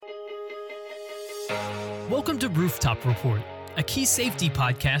Welcome to Rooftop Report, a key safety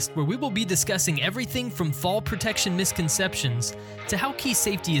podcast where we will be discussing everything from fall protection misconceptions to how key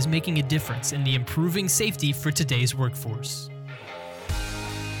safety is making a difference in the improving safety for today's workforce.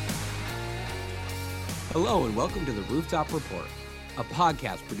 Hello and welcome to the Rooftop Report, a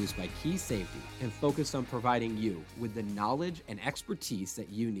podcast produced by Key Safety and focused on providing you with the knowledge and expertise that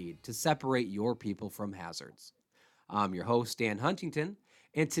you need to separate your people from hazards. I'm your host, Dan Huntington,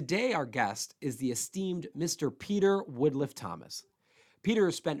 and today our guest is the esteemed Mr. Peter Woodliff Thomas. Peter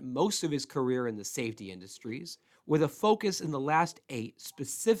has spent most of his career in the safety industries with a focus in the last 8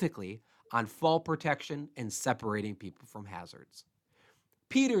 specifically on fall protection and separating people from hazards.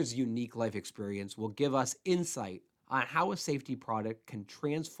 Peter's unique life experience will give us insight on how a safety product can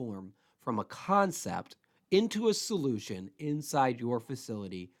transform from a concept into a solution inside your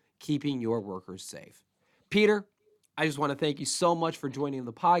facility, keeping your workers safe. Peter, I just want to thank you so much for joining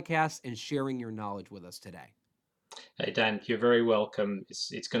the podcast and sharing your knowledge with us today. Hey Dan, you're very welcome.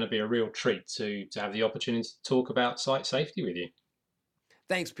 It's going to be a real treat to have the opportunity to talk about site safety with you.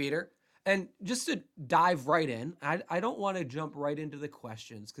 Thanks, Peter. And just to dive right in, I don't want to jump right into the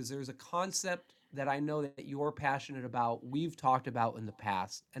questions because there's a concept that I know that you're passionate about, we've talked about in the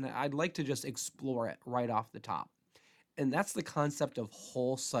past, and I'd like to just explore it right off the top. And that's the concept of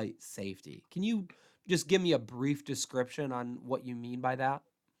whole site safety. Can you just give me a brief description on what you mean by that?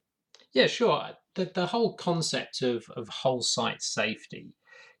 Yeah, sure. The whole concept of whole site safety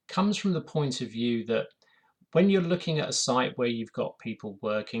comes from the point of view that when you're looking at a site where you've got people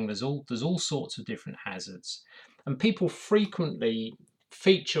working, there's all sorts of different hazards, and people frequently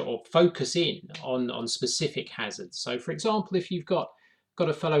feature or focus in on specific hazards. So, for example, if you've got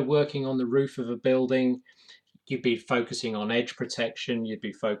a fellow working on the roof of a building, you'd be focusing on edge protection, you'd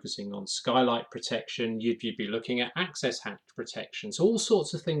be focusing on skylight protection, you'd be looking at access hatch protection. So all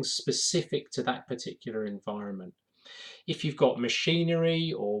sorts of things specific to that particular environment. If you've got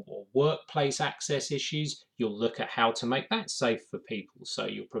machinery or workplace access issues, you'll look at how to make that safe for people. So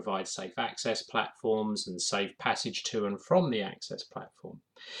you'll provide safe access platforms and safe passage to and from the access platform.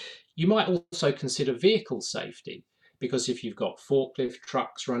 You might also consider vehicle safety, because if you've got forklift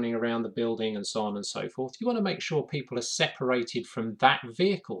trucks running around the building and so on and so forth, you want to make sure people are separated from that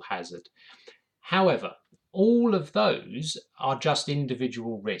vehicle hazard. However, all of those are just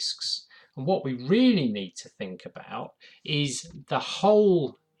individual risks. And what we really need to think about is the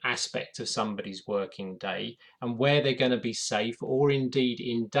whole aspect of somebody's working day and where they're going to be safe or indeed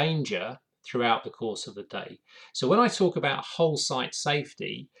in danger throughout the course of the day. So when I talk about whole site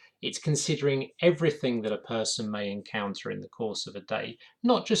safety, it's considering everything that a person may encounter in the course of a day,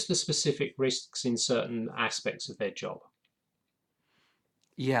 not just the specific risks in certain aspects of their job.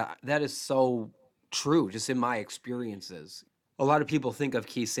 Yeah, that is so true, just in my experiences. A lot of people think of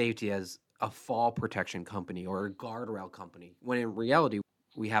Key Safety as a fall protection company or a guardrail company, when in reality,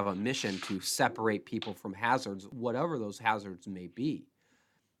 we have a mission to separate people from hazards, whatever those hazards may be.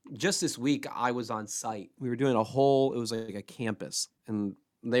 Just this week, I was on site. We were doing it was like a campus, and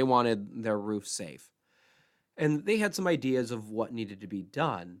they wanted their roof safe. And they had some ideas of what needed to be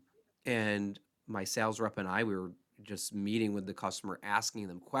done. And my sales rep and I, we were just meeting with the customer, asking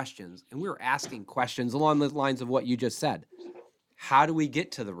them questions. And we were asking questions along the lines of what you just said. How do we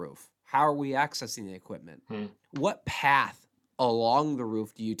get to the roof? How are we accessing the equipment? What path along the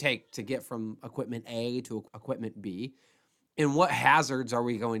roof do you take to get from equipment A to equipment B? And what hazards are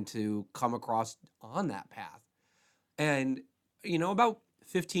we going to come across on that path? And, about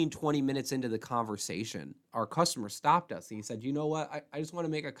 15, 20 minutes into the conversation, our customer stopped us and he said, you know what? I just want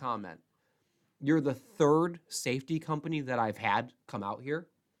to make a comment. You're the third safety company that I've had come out here,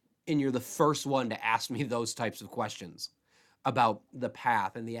 and you're the first one to ask me those types of questions about the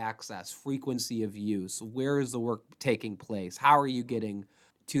path and the access, frequency of use, where is the work taking place, how are you getting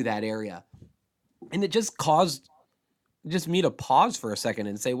to that area? And it just caused me to pause for a second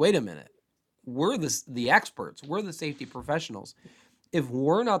and say, wait a minute, we're the experts, we're the safety professionals. If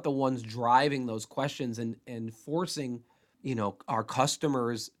we're not the ones driving those questions and forcing, our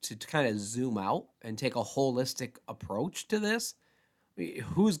customers to kind of zoom out and take a holistic approach to this,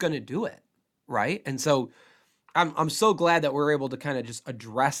 who's going to do it, right? And so I'm so glad that we're able to kind of just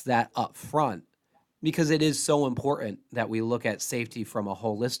address that up front, because it is so important that we look at safety from a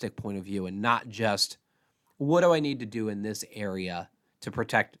holistic point of view and not just, what do I need to do in this area to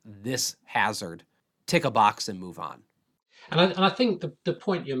protect this hazard? Tick a box and move on. And I think the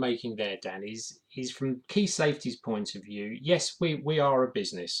point you're making there, Dan, is from Key Safety's point of view, yes, we are a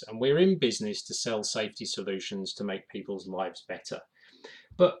business and we're in business to sell safety solutions to make people's lives better.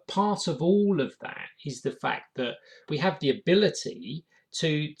 But part of all of that is the fact that we have the ability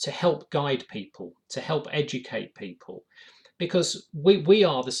to help guide people, to help educate people. Because we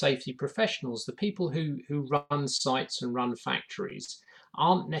are the safety professionals. The people who run sites and run factories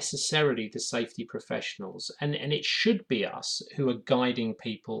aren't necessarily the safety professionals. And it should be us who are guiding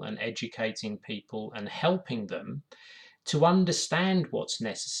people and educating people and helping them to understand what's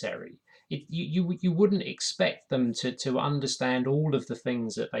necessary. You wouldn't expect them to understand all of the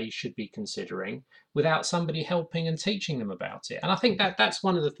things that they should be considering without somebody helping and teaching them about it. And I think that's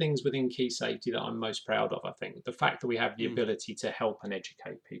one of the things within Key Safety that I'm most proud of. I think the fact that we have the ability to help and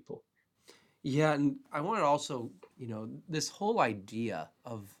educate people. Yeah, and I want to also, this whole idea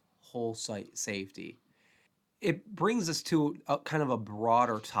of whole site safety, it brings us to a kind of a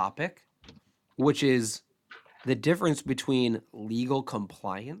broader topic, which is the difference between legal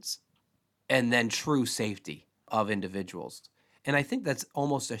compliance and then true safety of individuals. And I think that's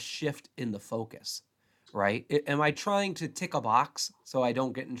almost a shift in the focus, right? Am I trying to tick a box so I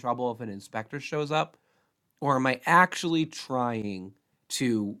don't get in trouble if an inspector shows up? Or am I actually trying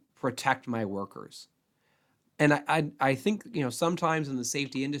to protect my workers? And I think, sometimes in the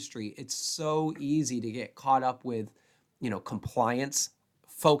safety industry, it's so easy to get caught up with, compliance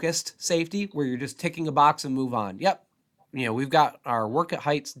focused safety, where you're just ticking a box and move on. Yep. We've got our work at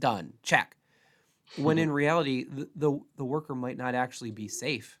heights done. Check. When in reality, the worker might not actually be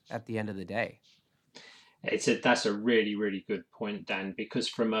safe at the end of the day. That's a really, really good point, Dan, because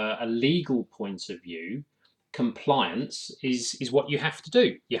from a legal point of view, compliance is what you have to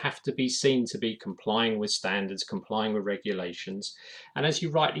do. You have to be seen to be complying with standards, complying with regulations. And as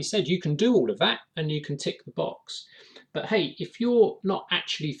you rightly said, you can do all of that and you can tick the box. But hey, if you're not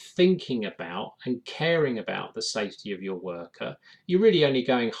actually thinking about and caring about the safety of your worker, you're really only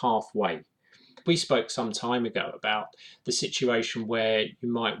going halfway. We spoke some time ago about the situation where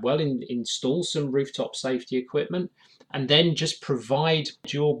you might well install some rooftop safety equipment and then just provide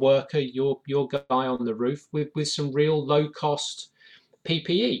your worker, your guy on the roof with some real low cost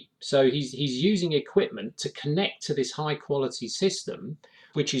PPE. So he's using equipment to connect to this high quality system,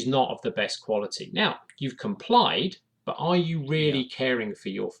 which is not of the best quality. Now, you've complied, but are you really caring for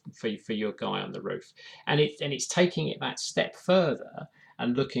your guy on the roof? And it's taking it that step further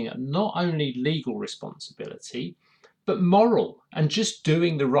and looking at not only legal responsibility, but moral and just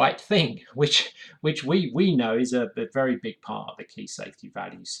doing the right thing, which we know is a very big part of the Key Safety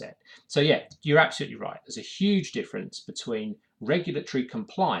value set. So yeah, you're absolutely right. There's a huge difference between regulatory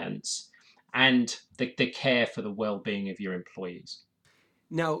compliance and the care for the well-being of your employees.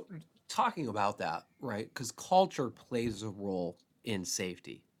 Now, talking about that, right, because culture plays a role in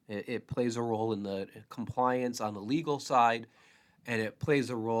safety. It plays a role in the compliance on the legal side, and it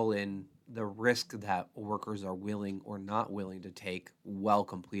plays a role in the risk that workers are willing or not willing to take while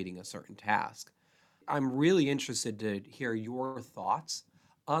completing a certain task. I'm really interested to hear your thoughts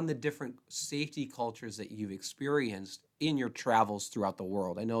on the different safety cultures that you've experienced in your travels throughout the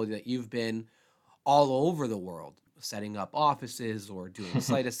world. I know that you've been all over the world, setting up offices or doing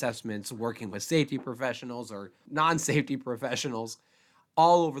site assessments, working with safety professionals or non-safety professionals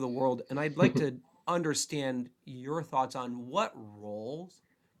all over the world. And I'd like to understand your thoughts on what roles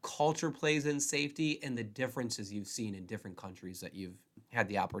culture plays in safety and the differences you've seen in different countries that you've had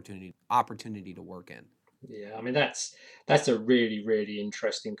the opportunity to work in. Yeah, I mean that's a really, really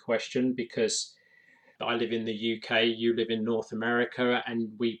interesting question, because I live in the UK, you live in North America, and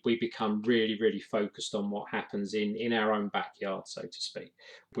we become really, really focused on what happens in our own backyard, so to speak.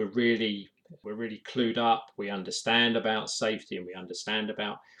 We're really clued up. We understand about safety and we understand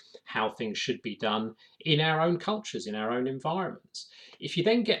about how things should be done in our own cultures, in our own environments. If you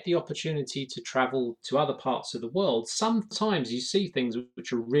then get the opportunity to travel to other parts of the world, sometimes you see things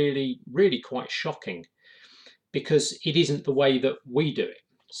which are really, really quite shocking, because it isn't the way that we do it,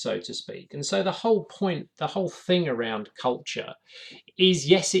 so to speak. And so the whole point, the whole thing around culture is,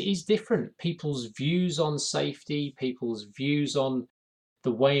 yes, it is different. People's views on safety, people's views on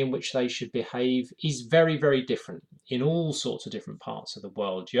the way in which they should behave is very, very different in all sorts of different parts of the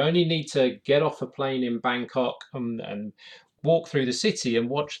world. You only need to get off a plane in Bangkok and walk through the city and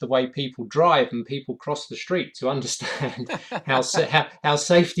watch the way people drive and people cross the street to understand how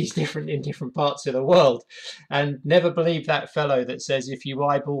safety is different in different parts of the world. And never believe that fellow that says if you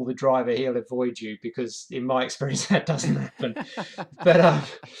eyeball the driver he'll avoid you, because in my experience that doesn't happen.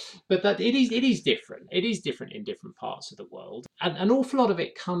 But that it is different. It is different in different parts of the world, and an awful lot of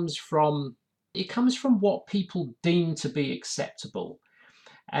it comes from what people deem to be acceptable.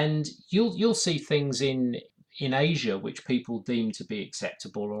 And you'll see things in Asia which people deem to be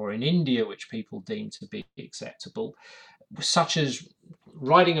acceptable, or in India which people deem to be acceptable, such as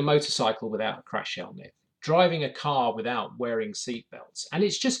riding a motorcycle without a crash helmet. driving a car without wearing seatbelts, and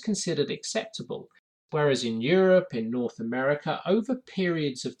it's just considered acceptable. Whereas in Europe, in North America, over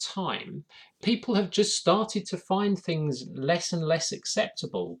periods of time, people have just started to find things less and less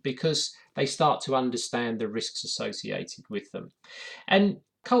acceptable because they start to understand the risks associated with them. And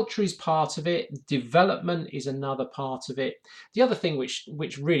culture is part of it, development is another part of it. The other thing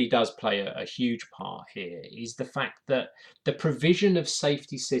which really does play a huge part here is the fact that the provision of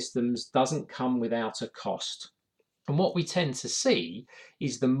safety systems doesn't come without a cost. And what we tend to see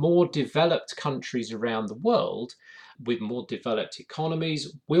is the more developed countries around the world, with more developed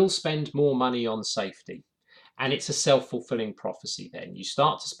economies, will spend more money on safety. And it's a self-fulfilling prophecy then. You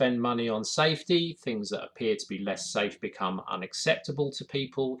start to spend money on safety, things that appear to be less safe become unacceptable to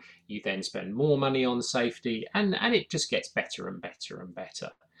people. You then spend more money on safety, and it just gets better and better and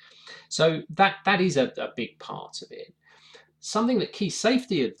better. So that is a big part of it. Something that Key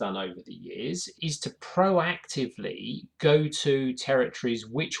Safety have done over the years is to proactively go to territories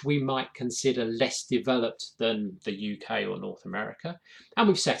which we might consider less developed than the UK or North America. And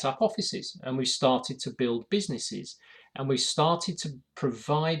we've set up offices and we've started to build businesses and we've started to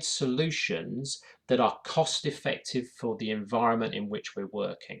provide solutions that are cost effective for the environment in which we're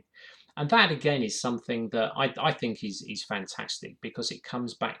working. And that again is something that I think is fantastic because it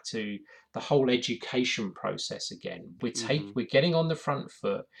comes back to the whole education process again. We're getting on the front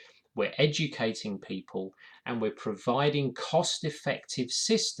foot, we're educating people, and we're providing cost-effective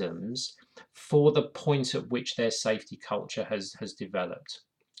systems for the point at which their safety culture has developed.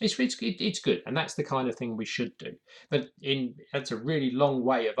 It's good, and that's the kind of thing we should do. But that's a really long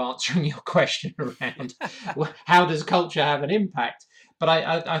way of answering your question around how does culture have an impact. But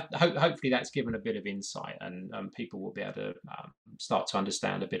I hope hopefully that's given a bit of insight, and people will be able to start to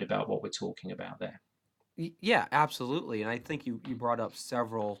understand a bit about what we're talking about there. Yeah, absolutely. And I think you brought up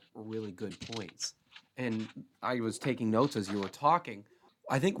several really good points. And I was taking notes as you were talking.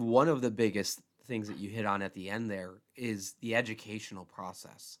 I think one of the biggest things that you hit on at the end there is the educational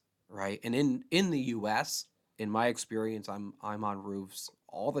process, right? And in the US, in my experience, I'm on roofs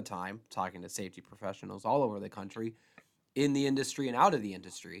all the time talking to safety professionals all over the country, in the industry and out of the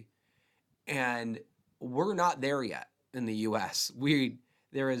industry. And we're not there yet in the US.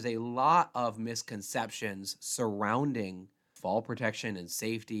 There is a lot of misconceptions surrounding fall protection and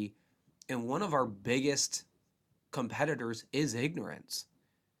safety. And one of our biggest competitors is ignorance.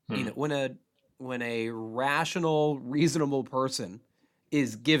 You know, when a rational, reasonable person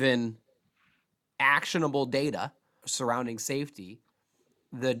is given actionable data surrounding safety,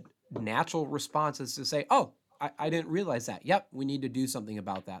 the natural response is to say, oh, I didn't realize that. Yep, we need to do something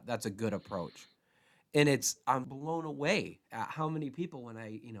about that. That's a good approach. And I'm blown away at how many people, when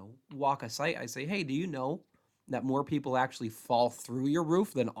I, walk a site, I say, hey, do you know that more people actually fall through your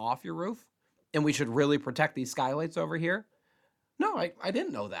roof than off your roof? And we should really protect these skylights over here? No, I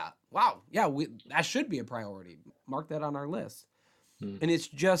didn't know that. Wow. Yeah, that should be a priority. Mark that on our list. And it's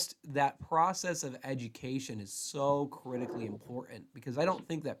just that process of education is so critically important because I don't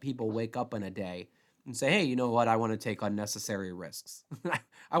think that people wake up in a day and say, hey, you know what? I want to take unnecessary risks.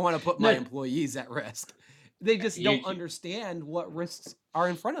 I want to put my employees at risk. They just don't understand what risks are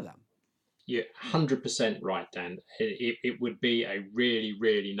in front of them. You're 100% right, Dan. It would be a really,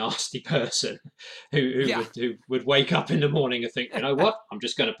 really nasty person who would wake up in the morning and think, you know what, I'm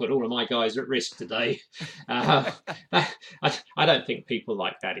just going to put all of my guys at risk today. I don't think people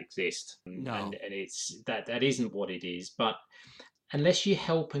like that exist. No. And it's that isn't what it is. But unless you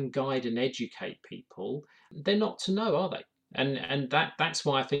help and guide and educate people, they're not to know, are they? And that's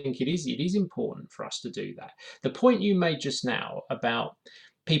why I think it is important for us to do that. The point you made just now about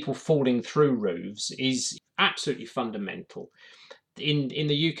people falling through roofs is absolutely fundamental. In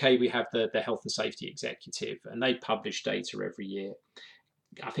the UK, we have the Health and Safety Executive, and they publish data every year.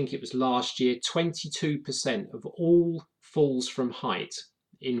 I think it was last year, 22% of all falls from height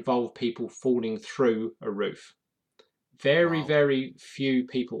involve people falling through a roof. Very, very few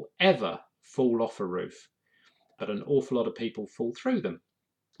people ever fall off a roof, but an awful lot of people fall through them.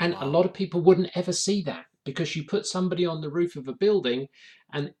 And a lot of people wouldn't ever see that because you put somebody on the roof of a building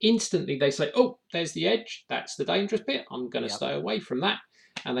and instantly they say, oh, there's the edge. That's the dangerous bit. I'm going to stay away from that.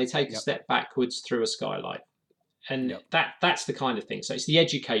 And they take a step backwards through a skylight. And that's the kind of thing. So it's the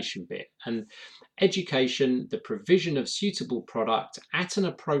education bit. And education, the provision of suitable product at an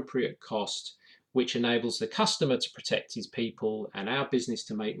appropriate cost, which enables the customer to protect his people and our business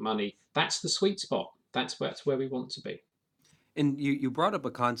to make money. That's the sweet spot. That's where we want to be. And you brought up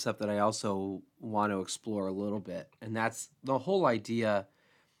a concept that I also want to explore a little bit, and that's the whole idea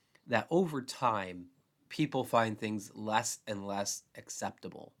that over time, people find things less and less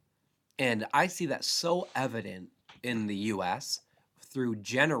acceptable. And I see that so evident in the US through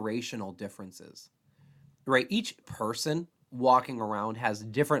generational differences, right? Each person walking around has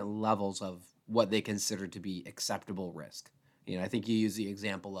different levels of what they consider to be acceptable risk. I think you use the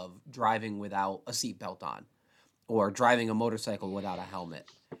example of driving without a seatbelt on or driving a motorcycle without a helmet.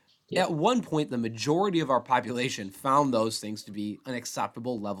 Yeah. At one point, the majority of our population found those things to be an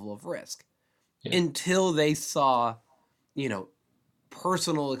acceptable level of risk Yeah. until they saw, you know,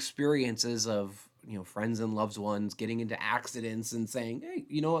 personal experiences of, friends and loved ones getting into accidents and saying, hey,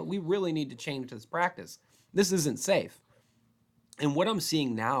 you know what, we really need to change this practice. This isn't safe. And what I'm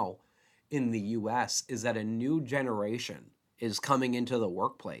seeing now in the US is that a new generation is coming into the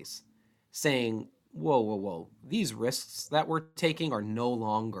workplace saying, whoa, whoa, whoa, these risks that we're taking are no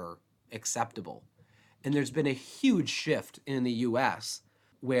longer acceptable. And there's been a huge shift in the US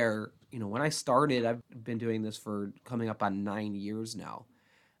where, when I started, I've been doing this for coming up on 9 years now.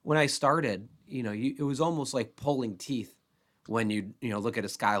 When I started, it was almost like pulling teeth when you look at a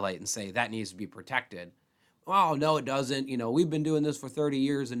skylight and say that needs to be protected. Oh, no, it doesn't. We've been doing this for 30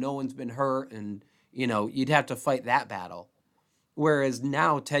 years and no one's been hurt. And, you'd have to fight that battle. Whereas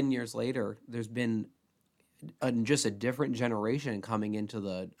now, 10 years later, there's been just a different generation coming into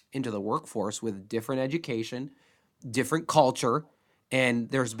the workforce with different education, different culture,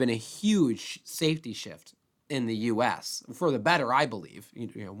 and there's been a huge safety shift in the U.S. for the better, I believe.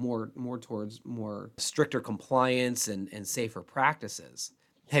 More towards more stricter compliance and safer practices.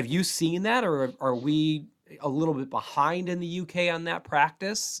 Have you seen that, or are we a little bit behind in the U.K. on that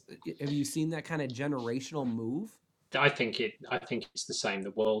practice? Have you seen that kind of generational move? I think it's the same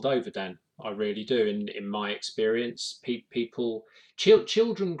the world over, Dan. I really do. In my experience,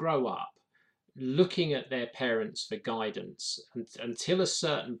 children grow up looking at their parents for guidance until a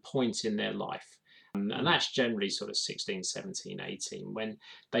certain point in their life. And that's generally sort of 16, 17, 18, when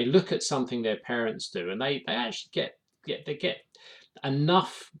they look at something their parents do and they actually get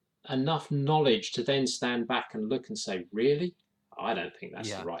enough knowledge to then stand back and look and say, really? I don't think that's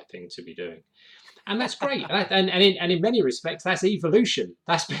the Yeah. right thing to be doing. And that's great. And in many respects, that's evolution.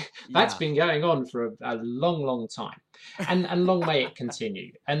 That's Yeah. been going on for a long, long time, and long may it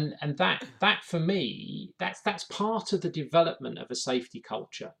continue. And that for me, that's part of the development of a safety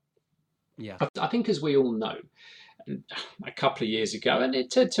culture. Yeah. I think, as we all know, a couple of years ago, and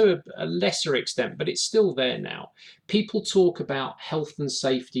it to a lesser extent, but it's still there now. People talk about health and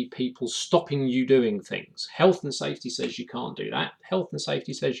safety, people stopping you doing things. Health and safety says you can't do that. Health and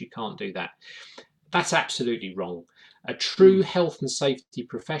safety says you can't do that. That's absolutely wrong. A true health and safety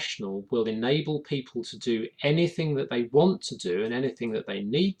professional will enable people to do anything that they want to do and anything that they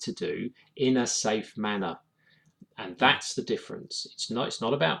need to do in a safe manner. And that's the difference. It's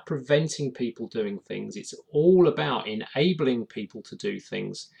not about preventing people doing things. It's all about enabling people to do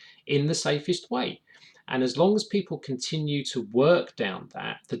things in the safest way. And as long as people continue to work down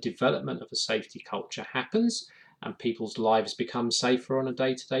that, the development of a safety culture happens and people's lives become safer on a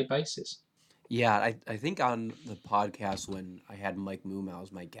day-to-day basis. Yeah, I think on the podcast when I had Mike Mumau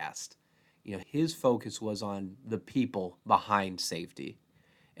as my guest, his focus was on the people behind safety.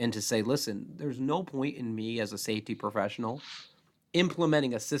 And to say, listen, there's no point in me as a safety professional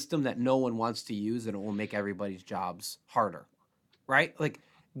implementing a system that no one wants to use and it will make everybody's jobs harder, right? Like,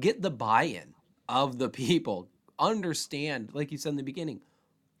 get the buy-in of the people. Understand, like you said in the beginning,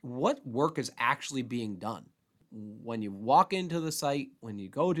 what work is actually being done. When you walk into the site, when you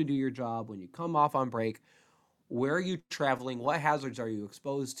go to do your job, when you come off on break, where are you traveling? What hazards are you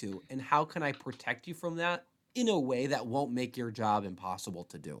exposed to? And how can I protect you from that in a way that won't make your job impossible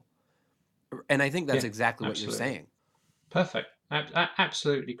to do? And I think that's Yeah, exactly what you're absolutely. saying. Perfect.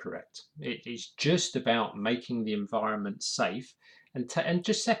 Absolutely correct. It is just about making the environment safe and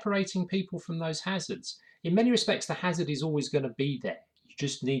just separating people from those hazards. In many respects, the hazard is always going to be there. You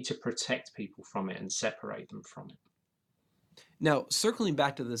just need to protect people from it and separate them from it. Now, circling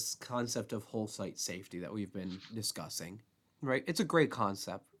back to this concept of whole site safety that we've been discussing, right? It's a great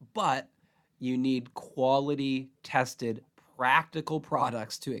concept, but you need quality, tested, practical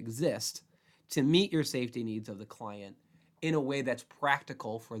products to exist to meet your safety needs of the client in a way that's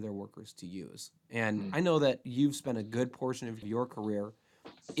practical for their workers to use. And I know that you've spent a good portion of your career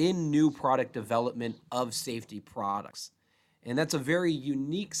in new product development of safety products. And that's a very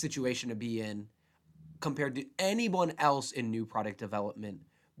unique situation to be in compared to anyone else in new product development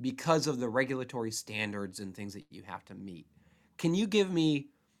because of the regulatory standards and things that you have to meet. Can you give me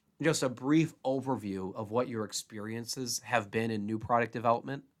just a brief overview of what your experiences have been in new product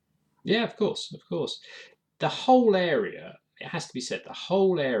development? Yeah, of course, of course. The whole area, it has to be said, the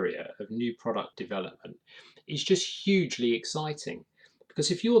whole area of new product development is just hugely exciting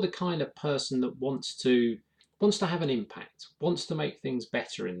Because if you're the kind of person that wants to have an impact, wants to make things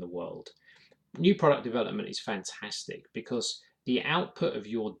better in the world, new product development is fantastic, because the output of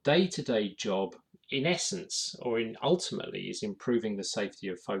your day-to-day job, in essence, or in ultimately, is improving the safety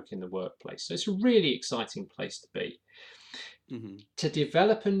of folk in the workplace. So it's a really exciting place to be. Hmm. To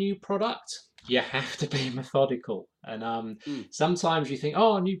develop a new product, you have to be methodical. And sometimes you think,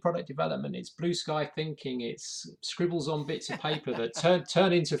 oh, new product development, it's blue sky thinking, it's scribbles on bits of paper that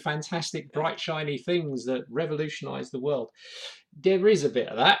turn into fantastic, bright, shiny things that revolutionize the world. There is a bit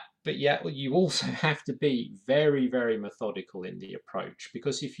of that, but yet you also have to be very, very methodical in the approach,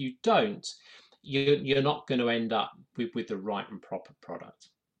 because if you don't, you're not going to end up with the right and proper product.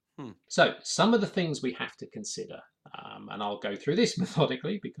 So some of the things we have to consider, and I'll go through this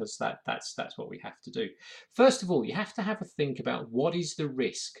methodically, because that's what we have to do. First of all, you have to have a think about what is the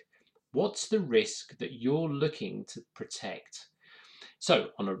risk. What's the risk that you're looking to protect? So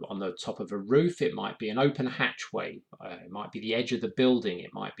on the top of a roof, it might be an open hatchway. It might be the edge of the building.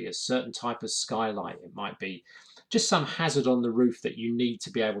 It might be a certain type of skylight. It might be just some hazard on the roof that you need to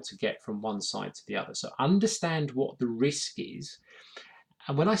be able to get from one side to the other. So understand what the risk is.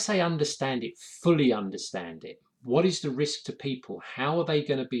 And when I say understand it, fully understand it. What is the risk to people? How are they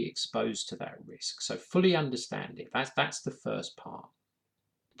going to be exposed to that risk? So fully understand it. That's the first part.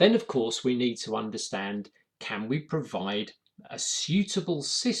 Then, of course, we need to understand, can we provide a suitable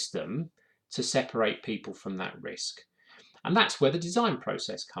system to separate people from that risk? And that's where the design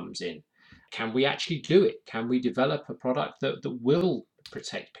process comes in. Can we actually do it? Can we develop a product that will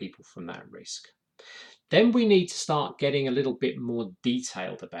protect people from that risk? Then we need to start getting a little bit more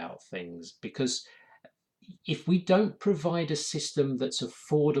detailed about things, because if we don't provide a system that's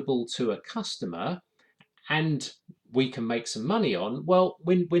affordable to a customer and we can make some money on, well,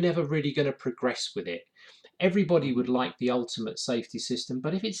 we're never really going to progress with it. Everybody would like the ultimate safety system,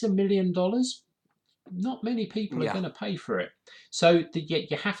 but if it's $1 million, not many people are going to pay for it. So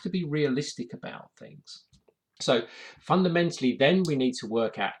you have to be realistic about things. So fundamentally, then we need to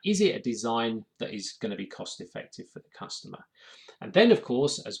work out, is it a design that is going to be cost effective for the customer? And then, of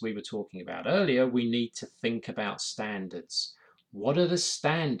course, as we were talking about earlier, we need to think about standards. What are the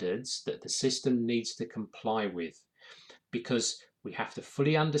standards that the system needs to comply with? Because we have to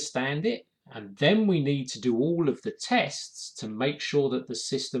fully understand it, and then we need to do all of the tests to make sure that the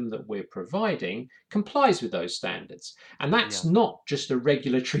system that we're providing complies with those standards. And that's not just a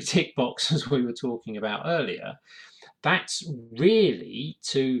regulatory tick box, as we were talking about earlier. That's really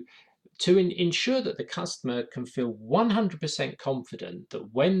to ensure that the customer can feel 100% confident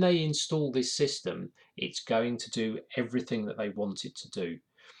that when they install this system, it's going to do everything that they want it to do.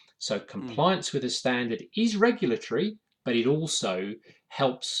 So compliance with a standard is regulatory, but it also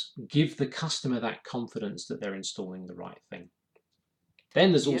helps give the customer that confidence that they're installing the right thing.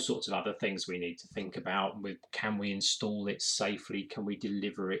 Then there's all sorts of other things we need to think about with, can we install it safely? Can we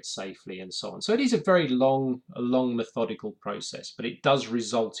deliver it safely? And so on. So it is a very long methodical process, but it does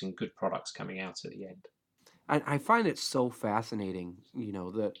result in good products coming out at the end. I find it so fascinating,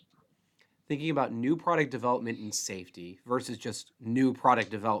 that thinking about new product development and safety versus just new product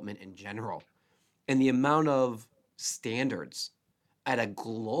development in general, and the amount of standards at a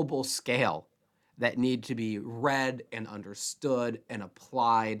global scale that need to be read and understood and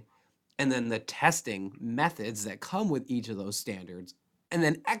applied, and then the testing methods that come with each of those standards, and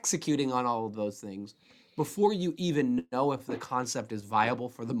then executing on all of those things before you even know if the concept is viable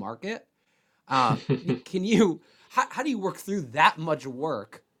for the market. How do you work through that much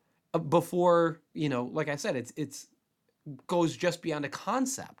work before, like I said, it's goes just beyond a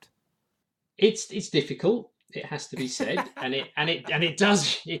concept? It's difficult. It has to be said, and it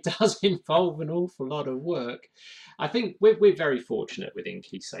does involve an awful lot of work. I think we're very fortunate within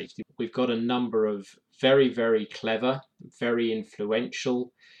Key Safety. We've got a number of very, very clever, very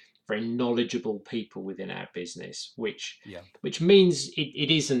influential, very knowledgeable people within our business, which means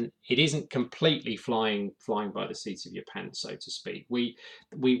it isn't completely flying by the seat of your pants, so to speak. We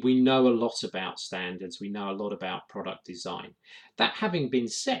know a lot about standards. We know a lot about product design. That having been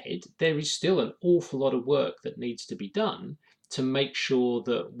said, there is still an awful lot of work that needs to be done to make sure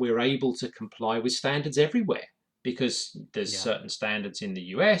that we're able to comply with standards everywhere. Because there's certain standards in the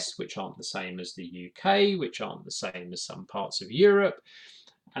US which aren't the same as the UK, which aren't the same as some parts of Europe.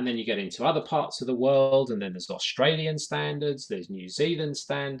 And then you get into other parts of the world, and then there's Australian standards, there's New Zealand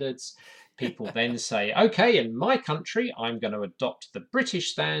standards. People then say, okay, in my country, I'm going to adopt the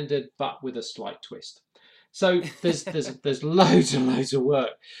British standard, but with a slight twist. So there's loads and loads of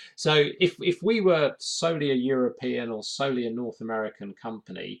work. So if we were solely a European or solely a North American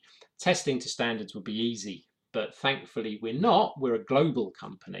company, testing to standards would be easy. But thankfully, we're not. We're a global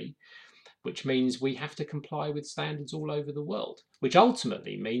company, which means we have to comply with standards all over the world, which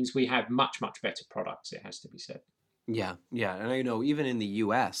ultimately means we have much, much better products, it has to be said. Yeah, yeah. And I know even in the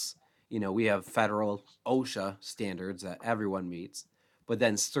US, we have federal OSHA standards that everyone meets, but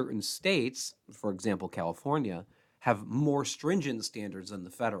then certain states, for example, California, have more stringent standards than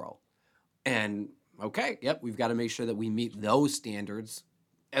the federal. And okay, yep, we've got to make sure that we meet those standards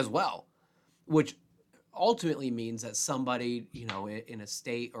as well, which ultimately means that somebody, in a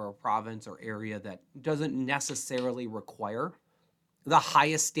state or a province or area that doesn't necessarily require the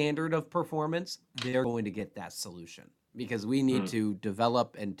highest standard of performance, they're going to get that solution because we need to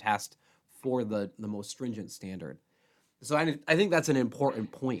develop and test for the most stringent standard. So I think that's an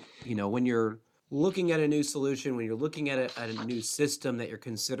important point. When you're looking at a new solution, when you're looking at a new system that you're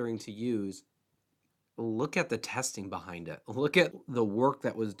considering to use, look at the testing behind it. Look at the work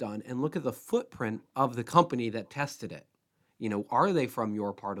that was done and look at the footprint of the company that tested it. Are they from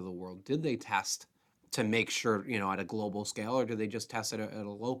your part of the world? Did they test to make sure, at a global scale, or do they just test it at a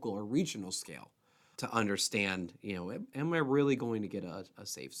local or regional scale to understand, am I really going to get a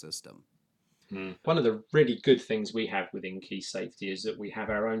safe system? One of the really good things we have within Key Safety is that we have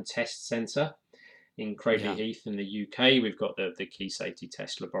our own test centre in Cradley Heath in the UK. We've got the Key Safety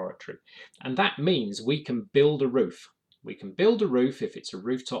Test Laboratory. And that means we can build a roof. We can build a roof if it's a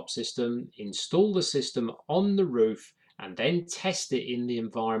rooftop system, install the system on the roof, and then test it in the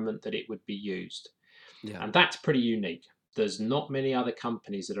environment that it would be used. Yeah. And that's pretty unique. There's not many other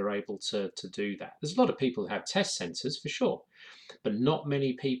companies that are able to do that. There's a lot of people who have test centres for sure, but not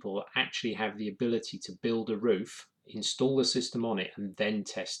many people actually have the ability to build a roof, install the system on it, and then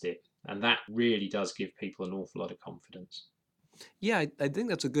test it. And that really does give people an awful lot of confidence. Yeah, I think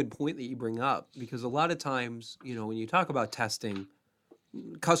that's a good point that you bring up because a lot of times, when you talk about testing,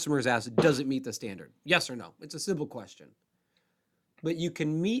 customers ask, does it meet the standard? Yes or no? It's a simple question. But you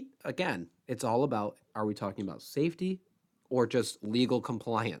can meet, again, it's all about, are we talking about safety or just legal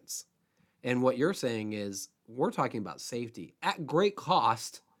compliance? And what you're saying is we're talking about safety. At great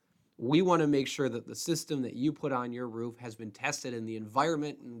cost, we want to make sure that the system that you put on your roof has been tested in the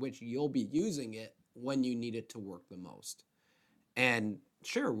environment in which you'll be using it when you need it to work the most. And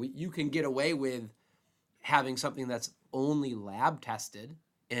sure, you can get away with having something that's only lab tested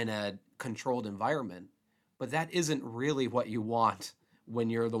in a controlled environment, but that isn't really what you want when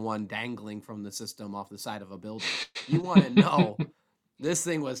you're the one dangling from the system off the side of a building. You want to know this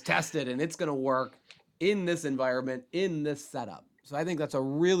thing was tested and it's going to work in this environment, in this setup. So I think that's a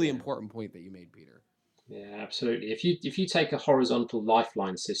really important point that you made, Peter. Yeah, absolutely. If you take a horizontal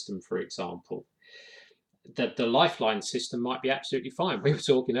lifeline system, for example, the lifeline system might be absolutely fine. We were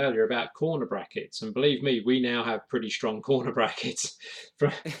talking earlier about corner brackets, and believe me, we now have pretty strong corner brackets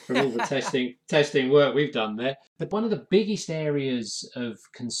from all the testing work we've done there. But one of the biggest areas of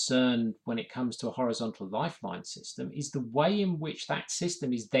concern when it comes to a horizontal lifeline system is the way in which that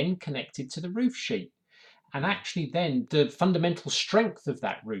system is then connected to the roof sheet, and actually then the fundamental strength of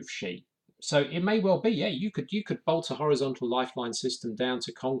that roof sheet. So it may well be, you could bolt a horizontal lifeline system down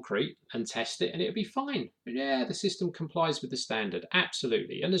to concrete and test it, and it'll be fine. Yeah, the system complies with the standard,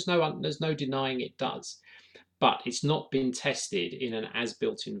 absolutely, and there's no denying it does. But it's not been tested in an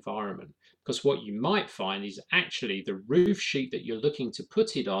as-built environment, because what you might find is actually the roof sheet that you're looking to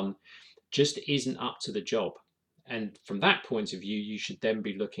put it on just isn't up to the job. And from that point of view, you should then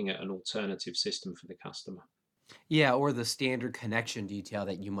be looking at an alternative system for the customer. Yeah, or the standard connection detail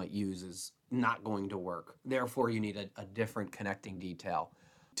that you might use is not going to work. Therefore, you need a different connecting detail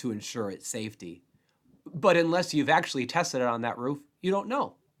to ensure its safety. But unless you've actually tested it on that roof, you don't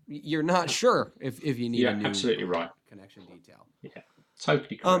know. You're not sure if you need a new absolutely right. connection detail. Yeah,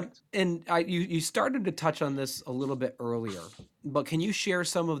 totally correct. And you started to touch on this a little bit earlier, but can you share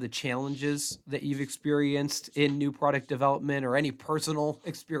some of the challenges that you've experienced in new product development or any personal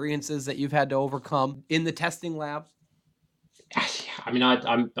experiences that you've had to overcome in the testing lab? I mean,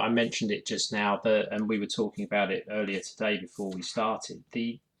 I mentioned it just now, and we were talking about it earlier today before we started.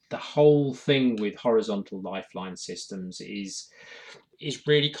 The whole thing with horizontal lifeline systems is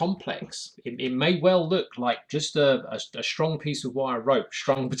really complex. It may well look like just a strong piece of wire rope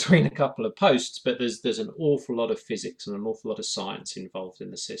strung between a couple of posts, but there's an awful lot of physics and an awful lot of science involved in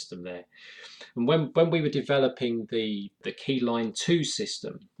the system there. And when we were developing the Keyline 2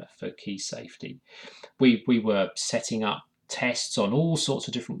 system for Key Safety, we were setting up tests on all sorts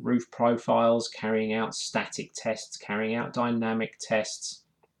of different roof profiles, carrying out static tests, carrying out dynamic tests.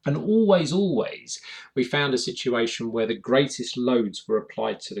 And always, we found a situation where the greatest loads were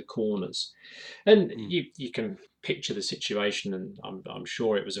applied to the corners. And you can picture the situation, and I'm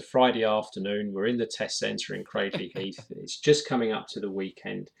sure it was a Friday afternoon. We're in the test centre in Cradley Heath. It's just coming up to the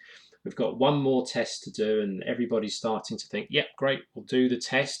weekend. We've got one more test to do, and everybody's starting to think, yep, great, we'll do the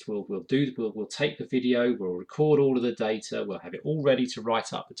test, we'll take the video, we'll record all of the data, we'll have it all ready to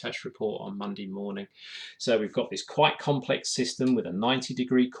write up the test report on Monday morning. So we've got this quite complex system with a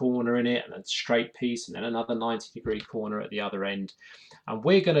 90-degree corner in it and a straight piece and then another 90-degree corner at the other end. And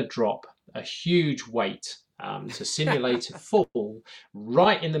we're going to drop a huge weight to simulate a fall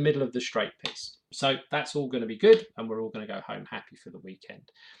right in the middle of the straight piece. So that's all going to be good, and we're all going to go home happy for the weekend.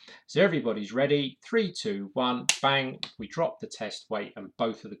 So everybody's ready. 3, 2, 1, bang. We drop the test weight and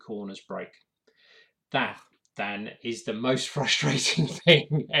both of the corners break. That, Dan, is the most frustrating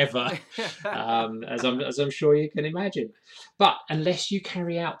thing ever, as I'm sure you can imagine. But unless you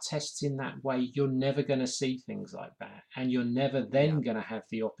carry out tests in that way, you're never going to see things like that. And you're never then going to have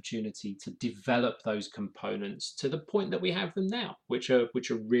the opportunity to develop those components to the point that we have them now, which are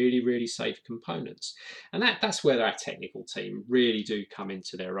really, really safe components. And that's where our technical team really do come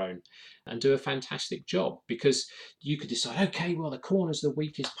into their own and do a fantastic job, because you could decide, okay, well, the corner's the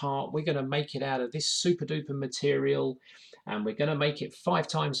weakest part. We're going to make it out of this super duper material and we're going to make it 5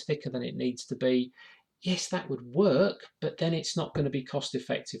 times thicker than it needs to be. Yes, that would work, but then it's not going to be cost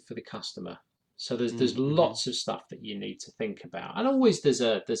effective for the customer. So there's lots of stuff that you need to think about, and always there's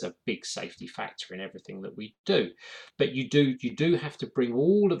a big safety factor in everything that we do. But you do have to bring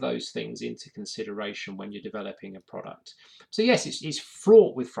all of those things into consideration when you're developing a product. So yes, it's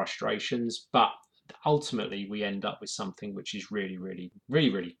fraught with frustrations, but ultimately we end up with something which is really, really, really,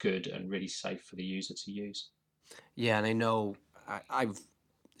 really good and really safe for the user to use. Yeah, and I know I've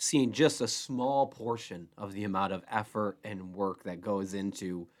seen just a small portion of the amount of effort and work that goes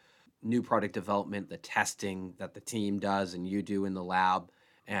into new product development, the testing that the team does and you do in the lab.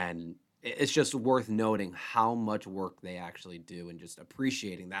 And it's just worth noting how much work they actually do and just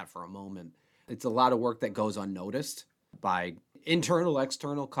appreciating that for a moment. It's a lot of work that goes unnoticed by internal,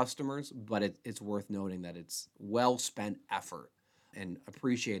 external customers, but it's worth noting that it's well spent effort and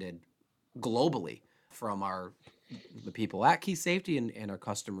appreciated globally from the people at Key Safety and our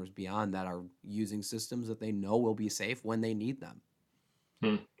customers beyond that are using systems that they know will be safe when they need them.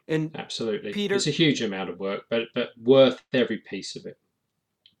 And absolutely, Peter, it's a huge amount of work, but worth every piece of it.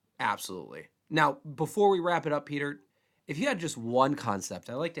 Absolutely. Now, before we wrap it up, Peter, if you had just one concept,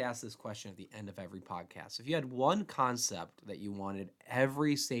 I like to ask this question at the end of every podcast. If you had one concept that you wanted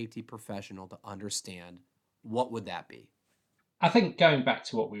every safety professional to understand, what would that be? I think going back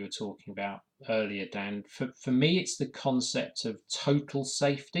to what we were talking about earlier, Dan, for me, it's the concept of total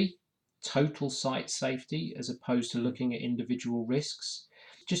safety, total site safety, as opposed to looking at individual risks.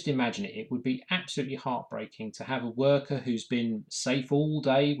 Just imagine it. It would be absolutely heartbreaking to have a worker who's been safe all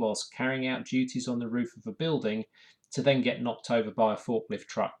day whilst carrying out duties on the roof of a building to then get knocked over by a forklift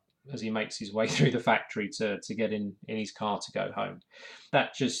truck as he makes his way through the factory to get in his car to go home.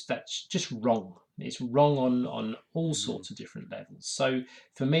 That's just wrong. It's wrong on all sorts of different levels. So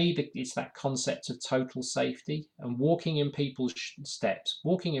for me, it's that concept of total safety and walking in people's footsteps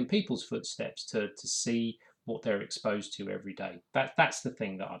to see what they're exposed to every day. That's the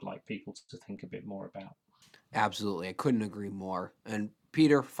thing that I'd like people to think a bit more about. Absolutely. I couldn't agree more. And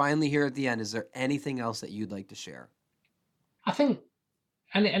Peter, finally here at the end, is there anything else that you'd like to share? I think,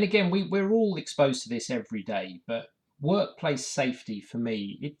 and again, we're all exposed to this every day, but workplace safety for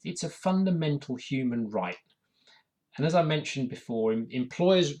me, it's a fundamental human right. And as I mentioned before,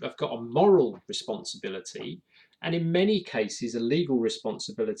 employers have got a moral responsibility and in many cases a legal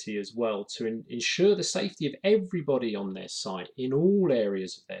responsibility as well to ensure the safety of everybody on their site in all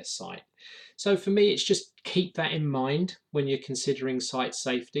areas of their site. So for me, it's just keep that in mind when you're considering site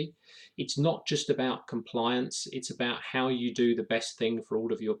safety. It's not just about compliance, it's about how you do the best thing for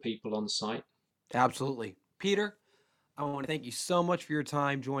all of your people on site. Absolutely. Peter, I want to thank you so much for your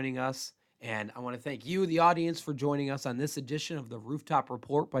time joining us. And I want to thank you, the audience, for joining us on this edition of the Rooftop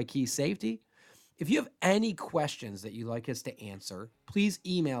Report by Key Safety. If you have any questions that you'd like us to answer, please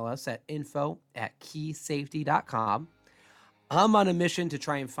email us at info@keysafety.com. I'm on a mission to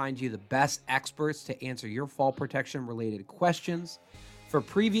try and find you the best experts to answer your fall protection related questions. For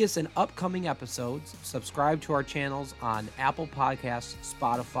previous and upcoming episodes, subscribe to our channels on Apple Podcasts,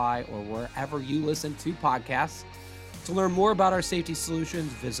 Spotify, or wherever you listen to podcasts. To learn more about our safety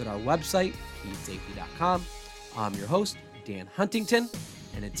solutions, visit our website, keysafety.com. I'm your host, Dan Huntington,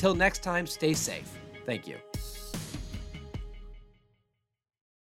 and until next time, stay safe. Thank you.